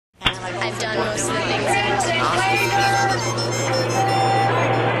I've done most of the things that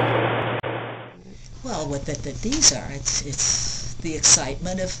Well, what these are, it's the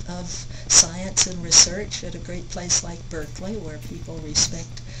excitement of science and research at a great place like Berkeley, where people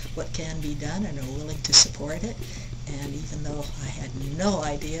respect what can be done and are willing to support it. And even though I had no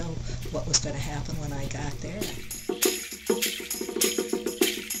idea what was going to happen when I got there.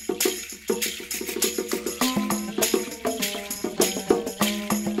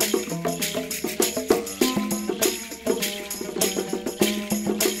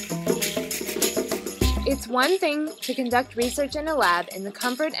 It's one thing to conduct research in a lab in the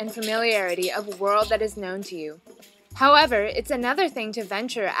comfort and familiarity of a world that is known to you. However, it's another thing to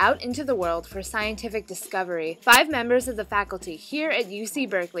venture out into the world for scientific discovery. 5 members of the faculty here at UC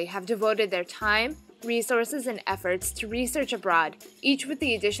Berkeley have devoted their time, resources, and efforts to research abroad, each with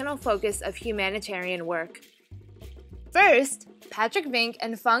the additional focus of humanitarian work. First, Patrick Vink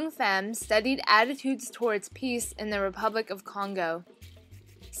and Fung Pham studied attitudes towards peace in the Republic of Congo.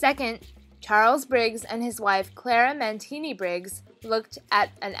 Second, Charles Briggs and his wife Clara Mantini-Briggs looked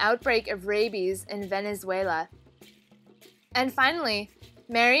at an outbreak of rabies in Venezuela. And finally,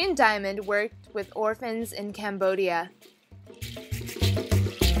 Marian Diamond worked with orphans in Cambodia.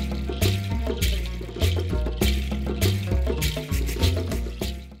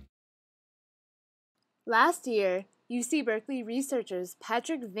 Last year, UC Berkeley researchers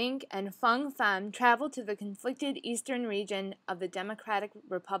Patrick Vink and Fung Pham traveled to the conflicted eastern region of the Democratic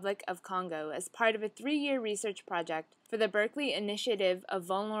Republic of Congo as part of a 3-year research project for the Berkeley Initiative of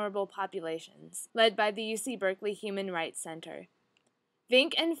Vulnerable Populations, led by the UC Berkeley Human Rights Center.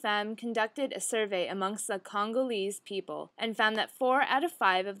 Vink and Pham conducted a survey amongst the Congolese people and found that 4 out of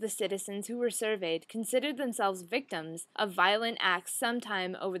 5 of the citizens who were surveyed considered themselves victims of violent acts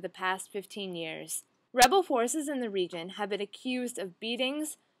sometime over the past 15 years. Rebel forces in the region have been accused of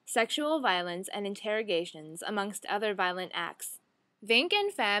beatings, sexual violence, and interrogations, amongst other violent acts. Vink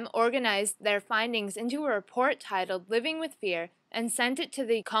and Pham organized their findings into a report titled Living with Fear and sent it to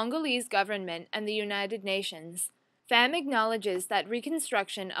the Congolese government and the United Nations. Pham acknowledges that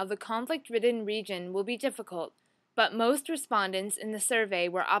reconstruction of the conflict-ridden region will be difficult, but most respondents in the survey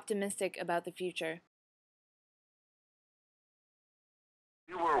were optimistic about the future.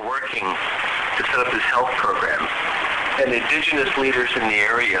 We were working to set up this health program, and indigenous leaders in the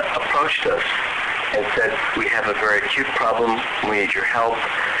area approached us and said, we have a very acute problem, we need your help.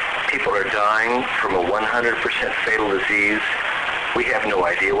 People are dying from a 100% fatal disease. We have no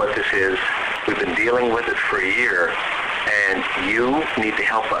idea what this is. We've been dealing with it for a year, and you need to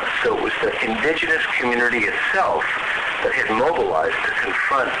help us. So it was the indigenous community itself that had mobilized to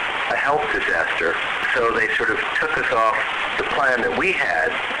confront a health disaster. So they sort of took us off the plan that we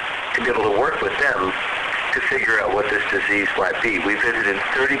had to be able to work with them to figure out what this disease might be. We visited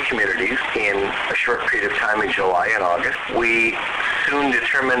 30 communities in a short period of time in July and August. We soon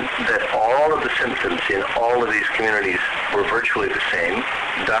determined that all of the symptoms in all of these communities were virtually the same.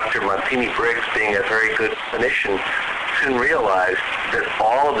 Dr. Mantini-Briggs, being a very good clinician, soon realized that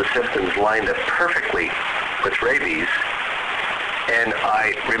all of the symptoms lined up perfectly with rabies. And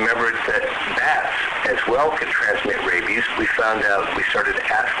I remembered that bats as well could transmit rabies. We started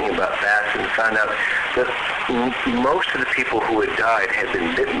asking about bats and found out that most of the people who had died had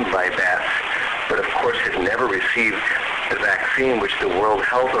been bitten by bats, but of course had never received the vaccine which the World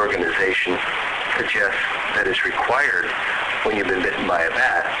Health Organization suggests that is required when you've been bitten by a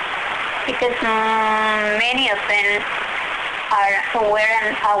bat. Because many of them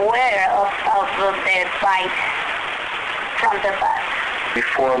weren't aware of the bite from the bat. We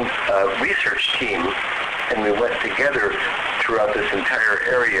formed a research team, and we went together throughout this entire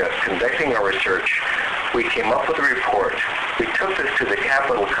area conducting our research. We came up with a report. We took this to the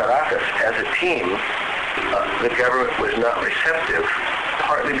capital, Caracas, as a team. The government was not receptive,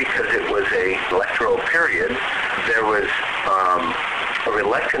 partly because it was an electoral period. There was a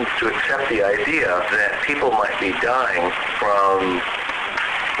reluctance to accept the idea that people might be dying from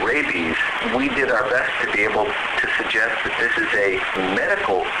rabies. We did our best to be able to suggest that this is a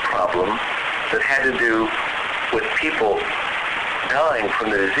medical problem that had to do with people dying from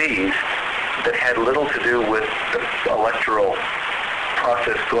the disease that had little to do with the electoral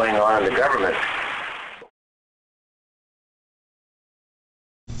process going on in the government.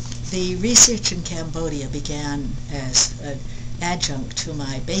 The research in Cambodia began as an adjunct to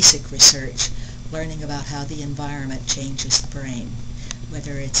my basic research, learning about how the environment changes the brain,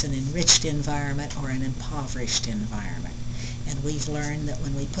 whether it's an enriched environment or an impoverished environment. And we've learned that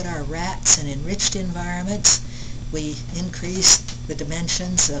when we put our rats in enriched environments, we increase the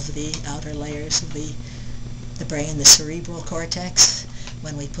dimensions of the outer layers of the brain, the cerebral cortex.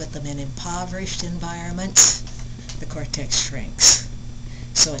 When we put them in impoverished environments, the cortex shrinks.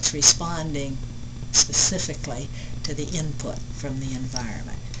 So it's responding specifically to the input from the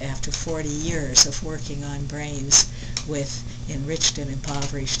environment. After 40 years of working on brains with enriched and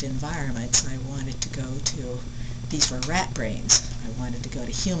impoverished environments, I wanted to go to, these were rat brains, I wanted to go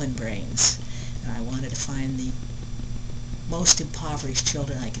to human brains. And I wanted to find the most impoverished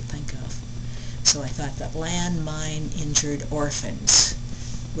children I could think of. So I thought that landmine injured orphans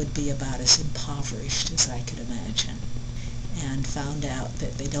would be about as impoverished as I could imagine, and found out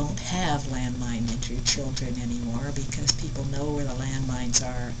that they don't have landmine injured children anymore because people know where the landmines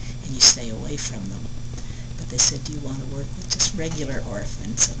are and you stay away from them. But they said, do you want to work with just regular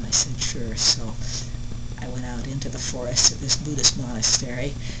orphans? And I said, sure. So I went out into the forest of this Buddhist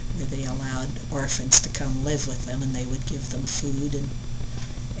monastery where they allowed orphans to come live with them, and they would give them food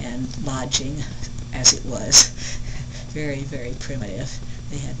and lodging as it was. Very, very primitive.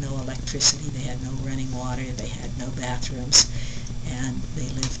 They had no electricity, they had no running water, they had no bathrooms, and they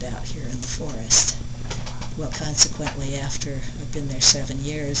lived out here in the forest. Well, consequently, after I've been there 7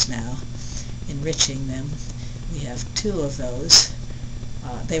 years now, enriching them, we have 2 of those.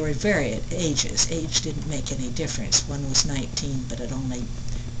 They were varied ages. Age didn't make any difference. One was 19, but had only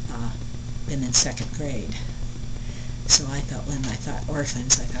been in 2nd grade. So I thought, when I thought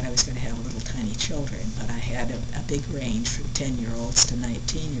orphans, I thought I was going to have little tiny children, but I had a big range from 10-year-olds to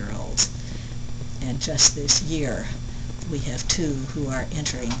 19-year-olds. And just this year, we have 2 who are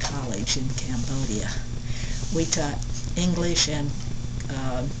entering college in Cambodia. We taught English and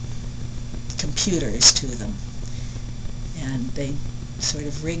computers to them, and they sort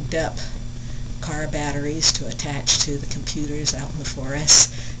of rigged up car batteries to attach to the computers out in the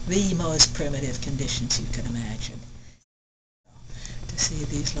forest. The most primitive conditions you can imagine. To see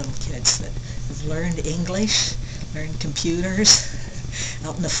these little kids that have learned English, learned computers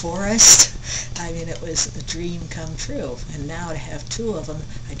out in the forest, I mean, it was a dream come true. And now to have 2 of them,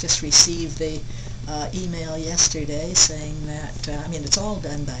 I just received the email yesterday saying that, I mean, it's all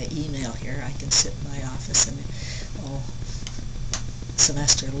done by email here. I can sit in my office and all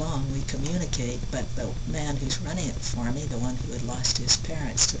semester long we communicate, but the man who's running it for me, the one who had lost his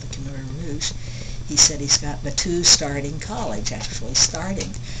parents to the Khmer Rouge, he said he's got the 2 starting college, actually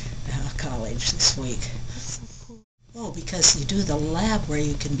starting college this week. Oh, because you do the lab where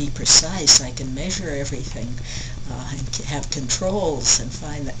you can be precise. I can measure everything and have controls and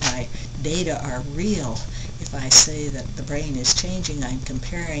find that my data are real. If I say that the brain is changing, I'm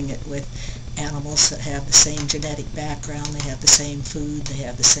comparing it with animals that have the same genetic background, they have the same food, they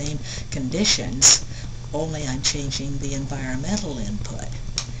have the same conditions, only I'm changing the environmental input.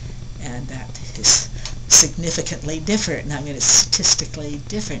 And that is significantly different. I mean, it's statistically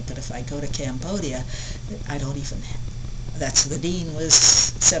different, but if I go to Cambodia, I don't even, that's, the dean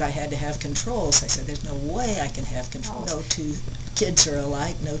said I had to have controls. I said, there's no way I can have control. No 2 kids are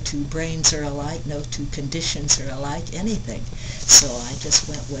alike, no 2 brains are alike, no 2 conditions are alike, anything. So I just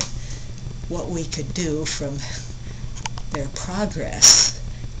went with what we could do from their progress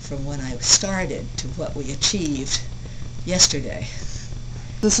from when I started to what we achieved yesterday.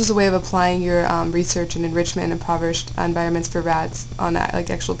 This was a way of applying your research in enrichment in impoverished environments for rats on like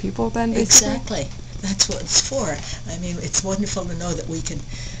actual people then, basically? Exactly. That's what it's for. I mean, it's wonderful to know that we can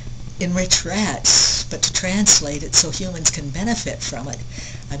enrich rats, but to translate it so humans can benefit from it.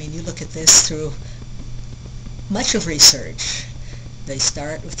 I mean, you look at this through much of research. They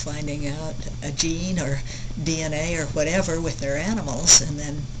start with finding out a gene or DNA or whatever with their animals, and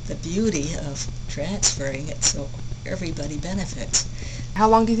then the beauty of transferring it so everybody benefits. How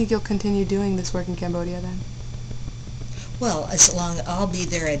long do you think you'll continue doing this work in Cambodia then? Well, as long as I'll be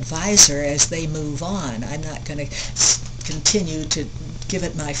their advisor as they move on. I'm not going to continue to give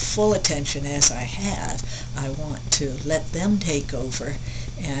it my full attention as I have. I want to let them take over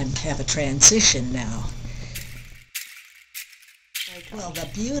and have a transition now. Well, the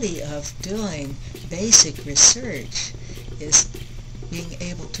beauty of doing basic research is being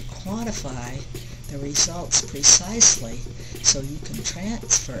able to quantify the results precisely so you can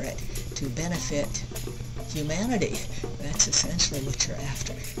transfer it to benefit humanity. That's essentially what you're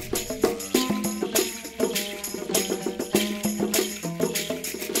after.